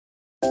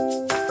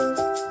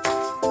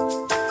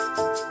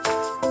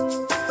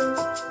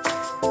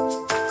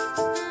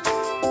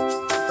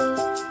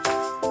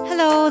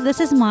this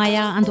is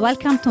Maya, and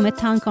welcome to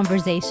Midtown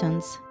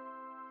Conversations.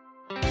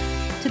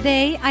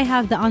 Today, I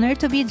have the honor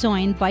to be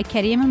joined by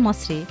Kareem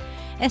Masri,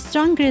 a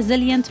strong,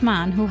 resilient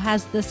man who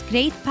has this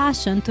great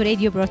passion to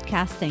radio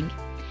broadcasting.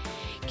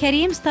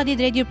 Kareem studied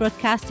radio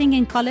broadcasting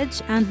in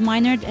college and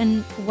minored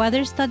in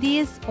weather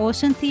studies,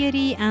 ocean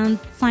theory, and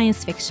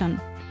science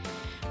fiction.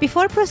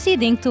 Before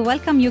proceeding to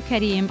welcome you,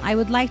 Kareem, I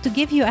would like to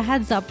give you a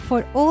heads up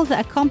for all the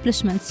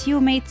accomplishments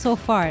you made so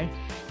far,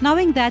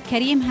 knowing that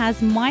Kareem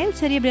has mild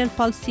cerebral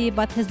palsy,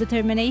 but his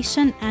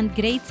determination and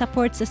great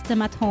support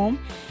system at home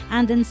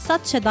and in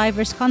such a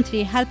diverse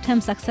country helped him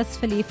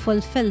successfully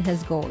fulfill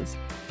his goals.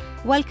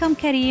 Welcome,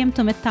 Kareem,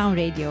 to Midtown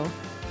Radio.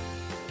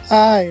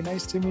 Hi,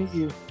 nice to meet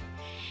you.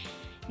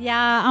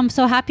 Yeah, I'm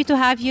so happy to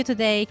have you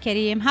today,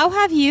 Kareem. How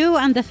have you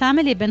and the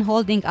family been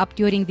holding up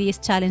during these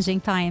challenging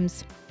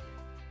times?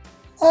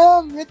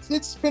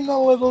 It's been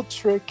a little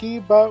tricky,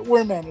 but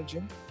we're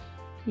managing.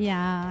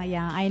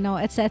 Yeah, I know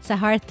it's a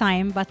hard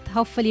time, but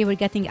hopefully we're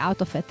getting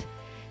out of it.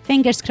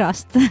 Fingers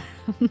crossed.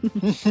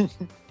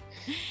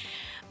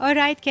 All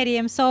right,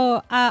 Kareem.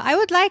 So I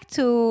would like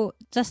to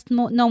just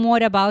know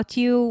more about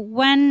you.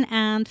 When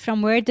and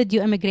from where did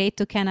you immigrate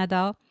to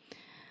Canada?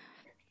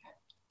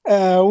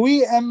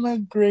 We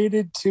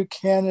emigrated to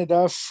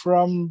Canada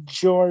from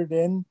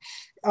Jordan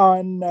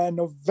on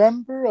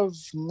November of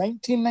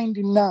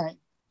 1999.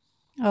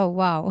 Oh,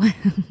 wow.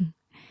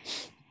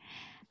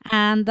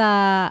 And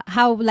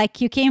how,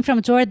 you came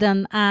from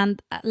Jordan,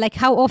 and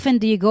how often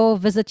do you go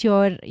visit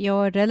your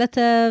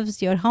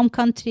relatives, your home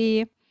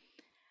country?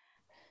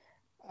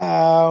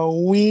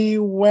 We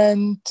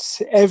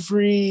went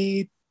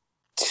every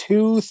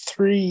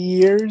 2-3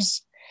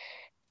 years.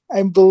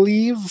 I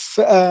believe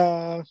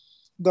the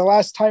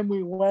last time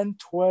we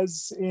went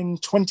was in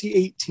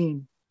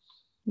 2018.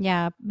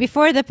 Yeah,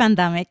 before the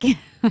pandemic.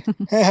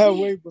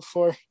 Way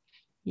before.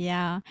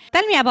 Yeah.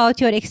 Tell me about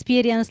your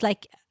experience.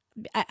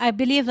 I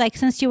believe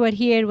since you were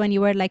here when you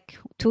were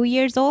 2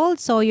 years old,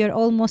 so you're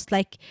almost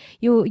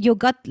you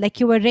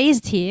were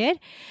raised here.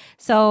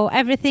 So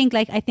everything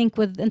I think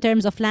in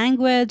terms of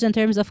language, in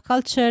terms of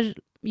culture,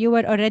 you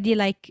were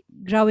already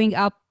growing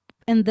up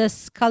in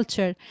this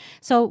culture.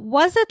 So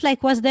was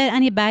there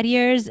any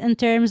barriers in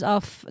terms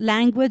of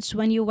language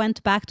when you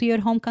went back to your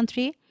home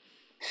country?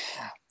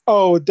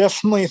 Oh,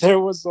 definitely. There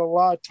was a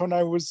lot when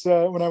I was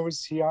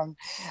young.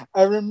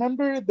 I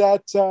remember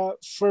that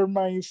for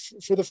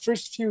the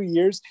first few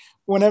years,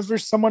 whenever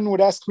someone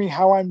would ask me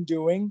how I'm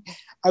doing,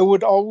 I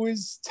would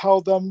always tell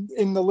them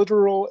in the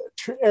literal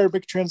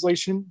Arabic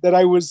translation that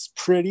I was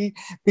pretty,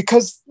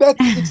 because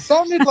it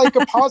sounded like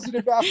a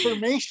positive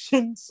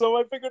affirmation. So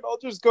I figured I'll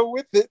just go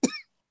with it.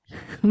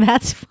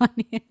 That's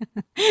funny.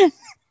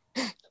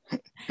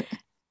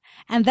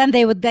 And then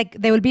they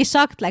would be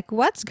shocked,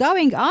 what's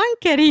going on,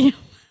 Kareem?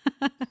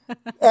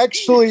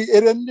 Actually,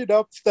 it ended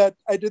up that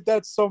I did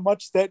that so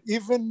much that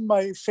even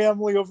my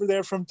family over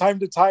there from time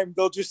to time,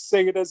 they'll just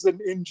say it as an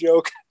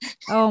in-joke.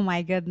 Oh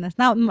my goodness.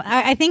 Now,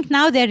 I think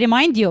now they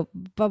remind you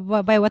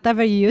by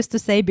whatever you used to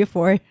say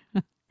before.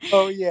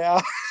 Oh,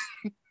 yeah.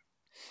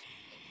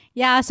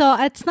 Yeah, so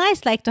it's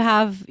nice to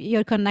have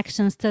your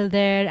connection still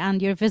there,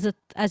 and your visit,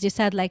 as you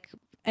said,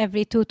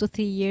 every 2 to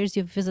 3 years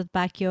you visit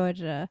back your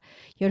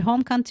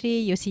home country,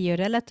 you see your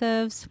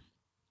relatives.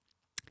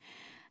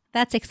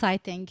 That's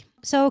exciting.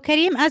 So,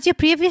 Kareem, as you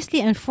previously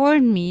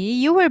informed me,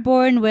 you were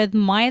born with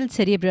mild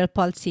cerebral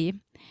palsy.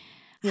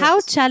 Yes.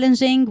 How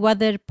challenging,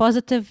 whether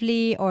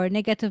positively or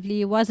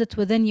negatively, was it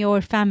within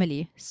your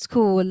family,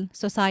 school,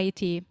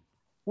 society?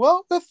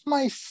 Well, with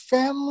my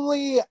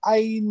family,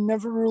 I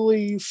never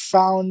really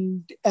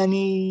found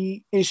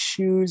any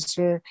issues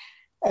or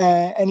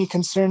any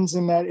concerns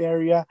in that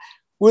area.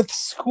 With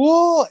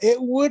school,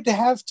 it would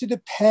have to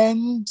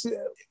depend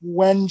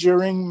when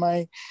during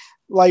my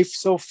life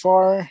so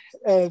far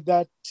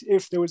that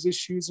if there was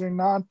issues or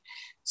not.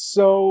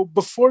 So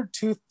before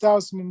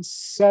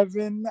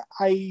 2007,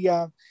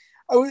 I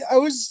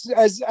was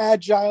as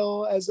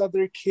agile as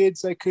other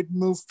kids. I could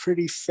move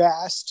pretty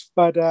fast,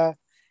 but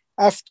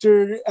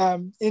after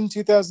in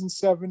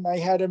 2007, I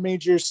had a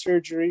major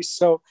surgery.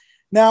 So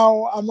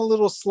now I'm a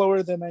little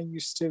slower than I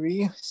used to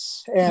be,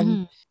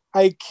 and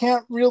I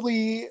can't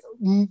really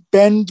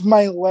bend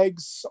my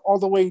legs all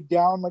the way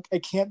down. I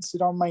can't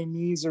sit on my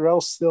knees or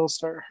else they'll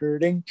start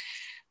hurting.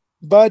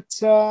 But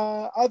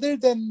other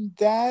than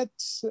that,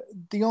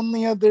 the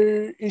only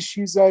other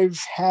issues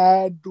I've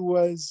had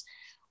was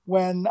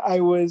when I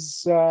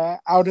was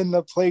out in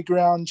the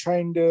playground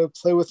trying to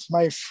play with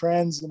my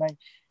friends, and I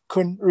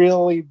couldn't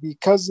really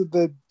because of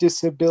the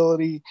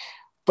disability.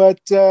 But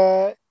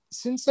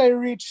since I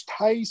reached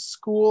high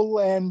school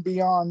and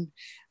beyond,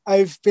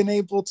 I've been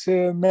able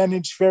to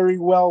manage very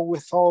well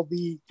with all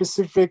the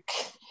specific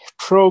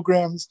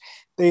programs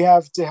they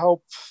have to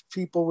help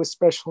people with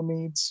special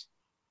needs.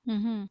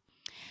 Mm-hmm.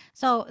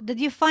 So did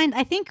you find,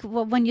 I think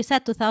when you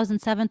said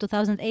 2007,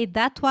 2008,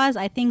 that was,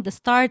 I think, the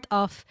start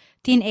of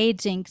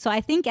teenaging. So I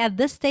think at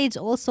this stage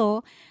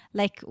also,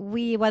 like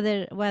we,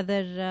 whether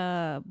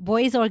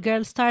boys or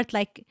girls start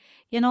like,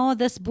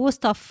 this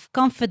boost of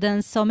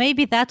confidence. So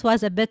maybe that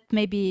was a bit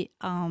maybe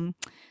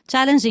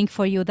challenging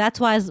for you. That's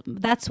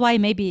why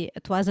maybe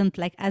it wasn't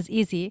like as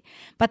easy.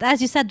 But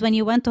as you said, when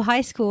you went to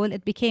high school,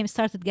 it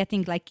started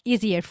getting like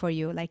easier for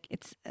you. Like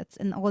it's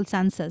in all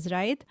senses,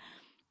 right?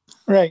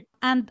 Right.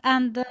 And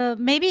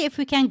maybe if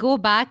we can go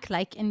back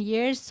like in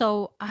years,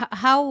 so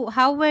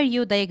how were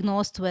you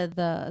diagnosed with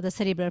the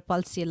cerebral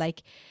palsy?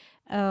 Like,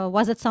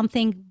 was it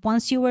something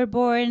once you were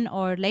born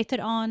or later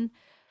on?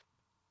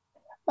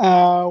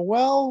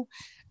 Well,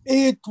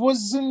 it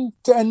wasn't,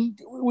 and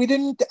we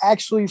didn't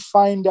actually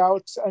find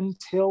out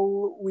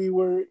until we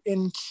were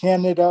in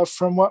Canada,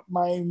 from what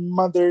my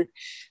mother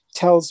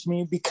tells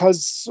me,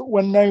 because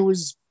when I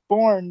was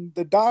born,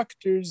 the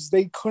doctors,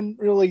 they couldn't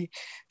really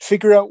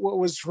figure out what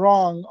was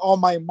wrong. All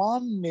my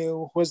mom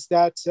knew was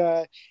that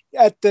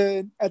at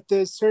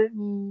the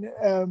certain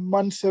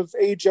month of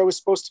age I was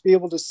supposed to be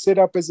able to sit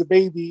up as a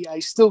baby, I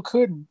still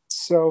couldn't.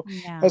 So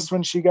Yeah. that's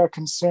when she got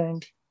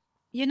concerned.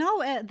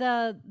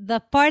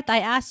 The part I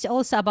asked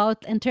also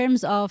about in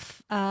terms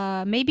of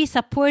maybe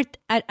support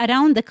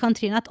around the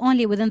country, not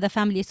only within the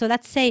family. So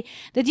let's say,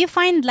 did you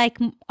find like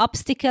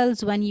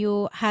obstacles when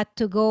you had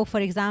to go,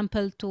 for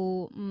example,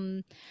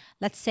 to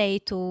let's say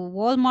to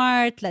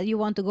Walmart, like you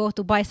want to go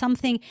to buy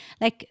something?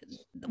 Like,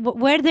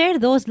 were there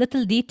those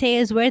little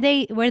details? Were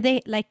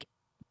they like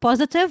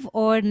positive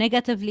or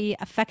negatively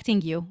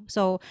affecting you?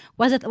 So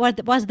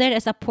was there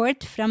a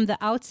support from the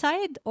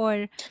outside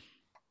or?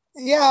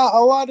 Yeah,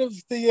 a lot of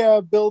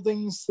the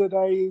buildings that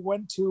I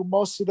went to,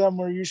 most of them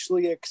were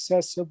usually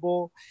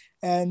accessible,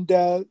 and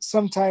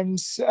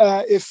sometimes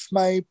if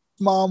my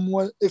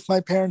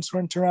parents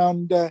weren't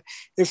around,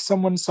 if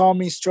someone saw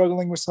me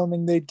struggling with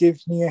something, they'd give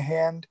me a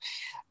hand.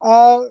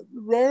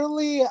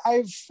 Rarely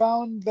I've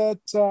found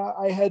that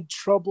I had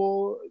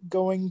trouble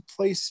going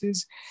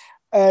places,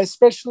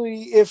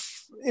 especially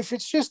if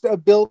it's just a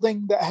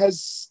building that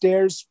has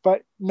stairs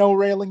but no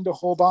railing to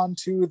hold on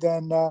to,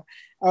 then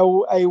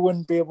I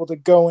wouldn't be able to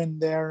go in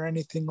there or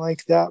anything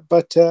like that.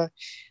 But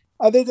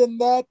other than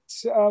that,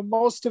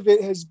 most of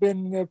it has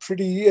been a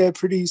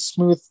pretty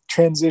smooth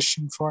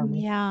transition for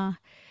me. Yeah.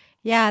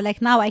 Yeah,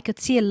 like now I could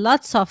see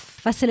lots of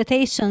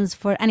facilitations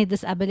for any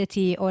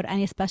disability or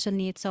any special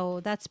needs.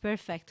 So that's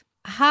perfect.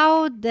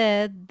 How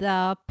did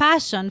the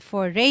passion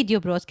for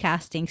radio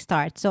broadcasting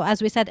start? So,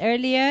 as we said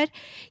earlier,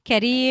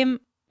 Kareem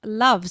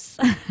loves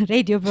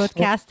radio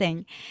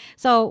broadcasting.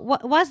 So,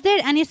 was there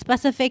any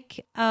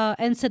specific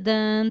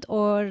incident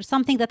or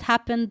something that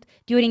happened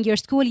during your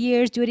school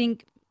years,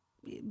 during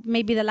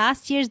maybe the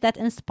last years, that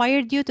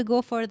inspired you to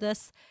go for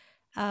this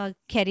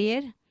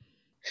career?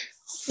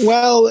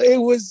 Well, it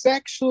was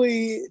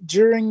actually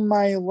during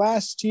my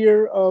last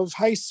year of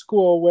high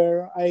school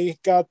where I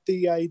got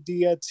the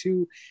idea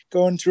to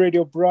go into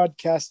radio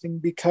broadcasting,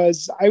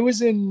 because I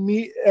was in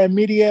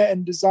media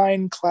and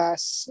design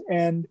class,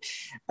 and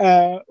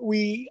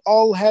we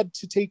all had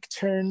to take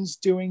turns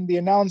doing the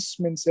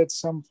announcements at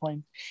some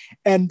point.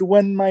 And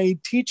when my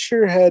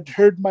teacher had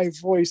heard my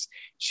voice,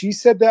 she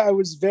said that I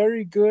was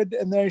very good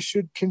and that I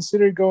should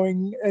consider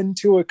going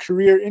into a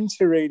career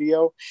into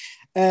radio,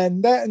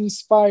 and that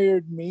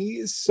inspired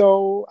me.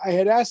 So I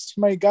had asked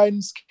my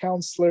guidance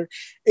counselor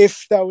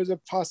if that was a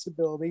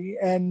possibility.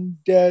 And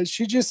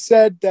she just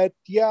said that,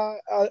 yeah,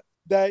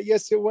 that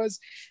yes, it was.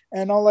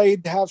 And all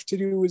I'd have to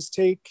do was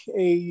take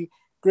a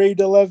grade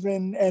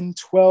 11 and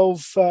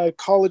 12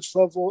 college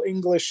level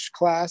English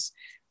class,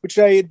 which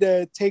I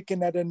had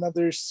taken at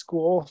another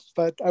school.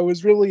 But I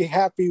was really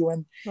happy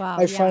when Wow,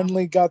 I yeah.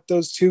 finally got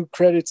those 2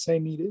 credits I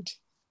needed.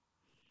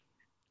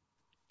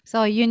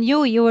 So you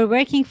knew you were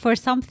working for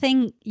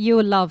something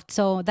you loved.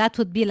 So that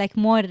would be like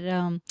more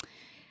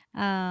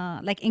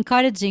like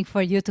encouraging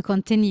for you to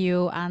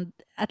continue, and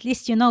at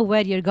least you know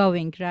where you're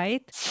going,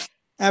 right?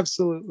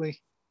 Absolutely.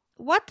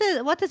 What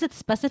is it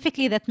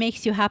specifically that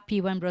makes you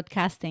happy when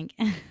broadcasting?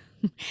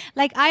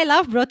 Like I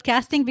love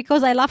broadcasting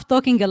because I love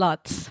talking a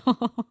lot. So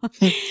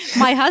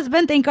my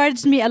husband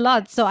encouraged me a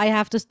lot, so I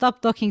have to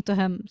stop talking to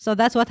him. So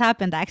that's what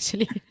happened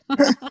actually.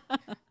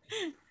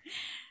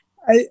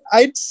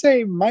 I'd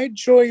say my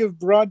joy of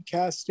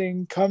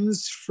broadcasting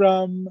comes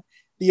from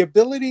the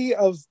ability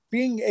of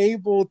being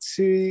able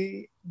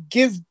to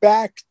give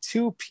back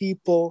to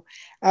people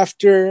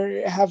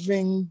after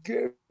having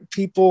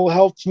people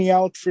help me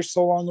out for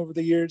so long over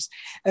the years.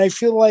 And I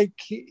feel like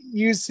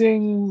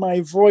using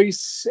my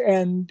voice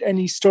and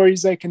any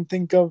stories I can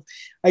think of,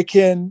 I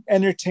can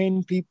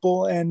entertain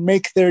people and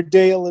make their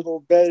day a little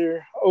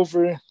better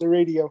over the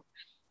radio.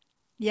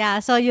 Yeah,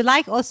 so you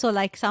like also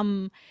like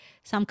some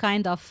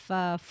kind of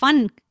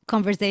fun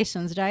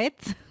conversations, right?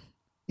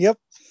 Yep.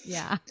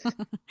 Yeah.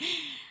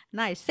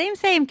 Nice.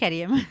 Same,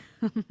 Karim.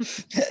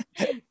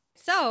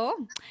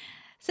 So,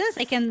 since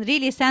I can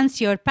really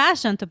sense your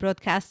passion to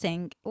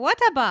broadcasting, what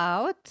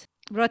about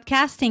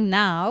broadcasting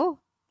now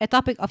a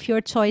topic of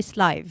your choice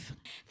live.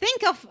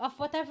 Think of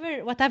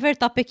whatever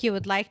topic you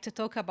would like to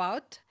talk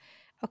about.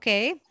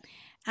 Okay.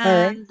 All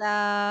right.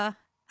 And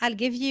I'll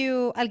give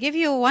you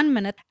 1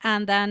 minute,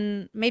 and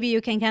then maybe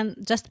you can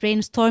just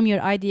brainstorm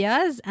your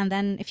ideas, and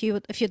then if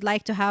you'd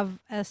like to have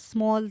a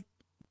small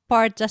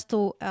part just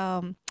to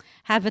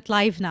have it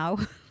live now.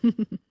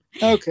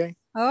 Okay.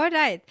 All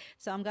right.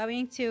 So I'm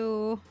going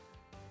to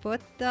put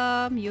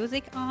the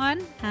music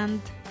on,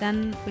 and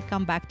then we'll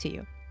come back to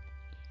you.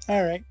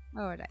 All right.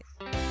 All right.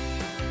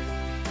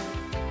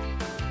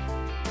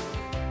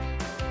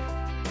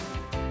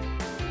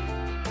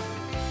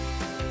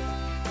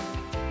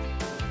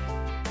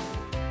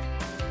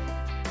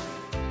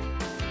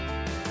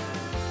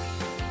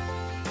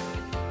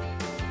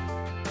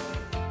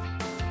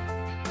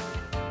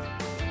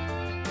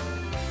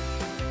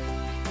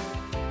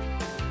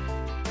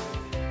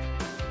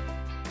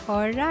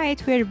 All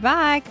right, we're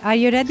back. Are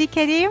you ready,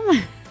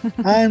 Kareem?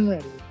 I'm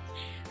ready.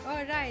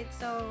 All right,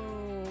 so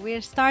we're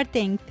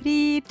starting.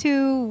 3,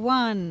 2,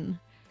 1.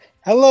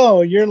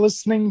 Hello, you're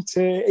listening to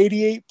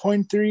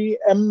 88.3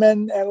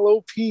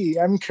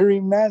 MNLOP. I'm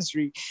Kareem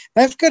Masri.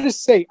 I've got to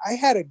say, I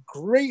had a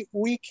great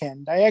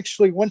weekend. I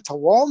actually went to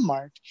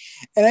Walmart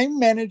and I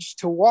managed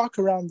to walk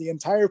around the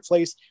entire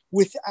place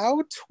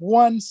without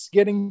once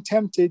getting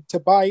tempted to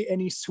buy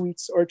any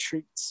sweets or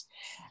treats.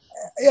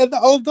 And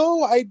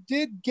although I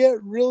did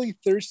get really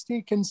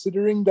thirsty,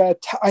 considering that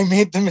I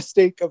made the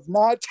mistake of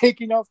not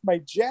taking off my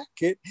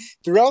jacket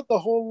throughout the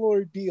whole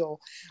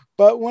ordeal.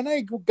 But when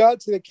I got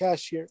to the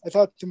cashier, I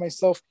thought to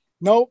myself,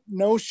 nope,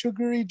 no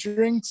sugary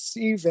drinks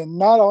even,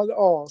 not at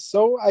all.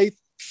 So I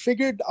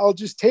figured I'll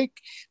just take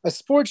a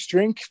sports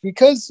drink,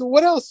 because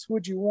what else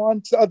would you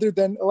want other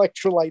than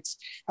electrolytes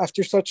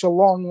after such a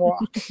long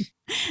walk?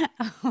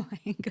 Oh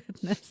my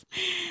goodness.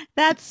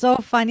 That's so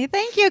funny.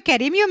 Thank you,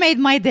 Kareem. You made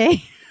my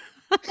day.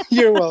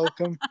 You're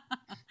welcome.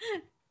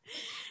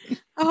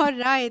 All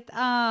right.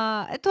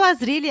 It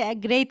was really a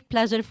great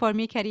pleasure for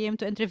me, Kareem,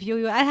 to interview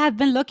you. I have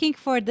been looking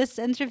for this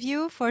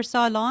interview for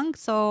so long,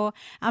 so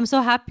I'm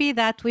so happy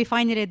that we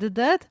finally did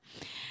it.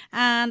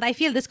 And I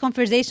feel this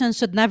conversation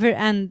should never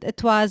end.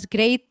 It was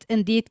great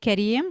indeed,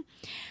 Kareem.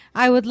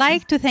 I would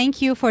like to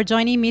thank you for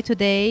joining me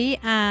today,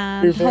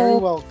 and You're very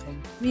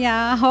welcome.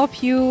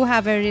 hope you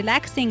have a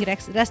relaxing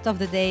rest of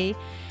the day.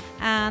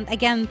 And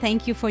again,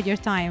 thank you for your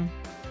time.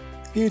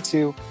 You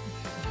too.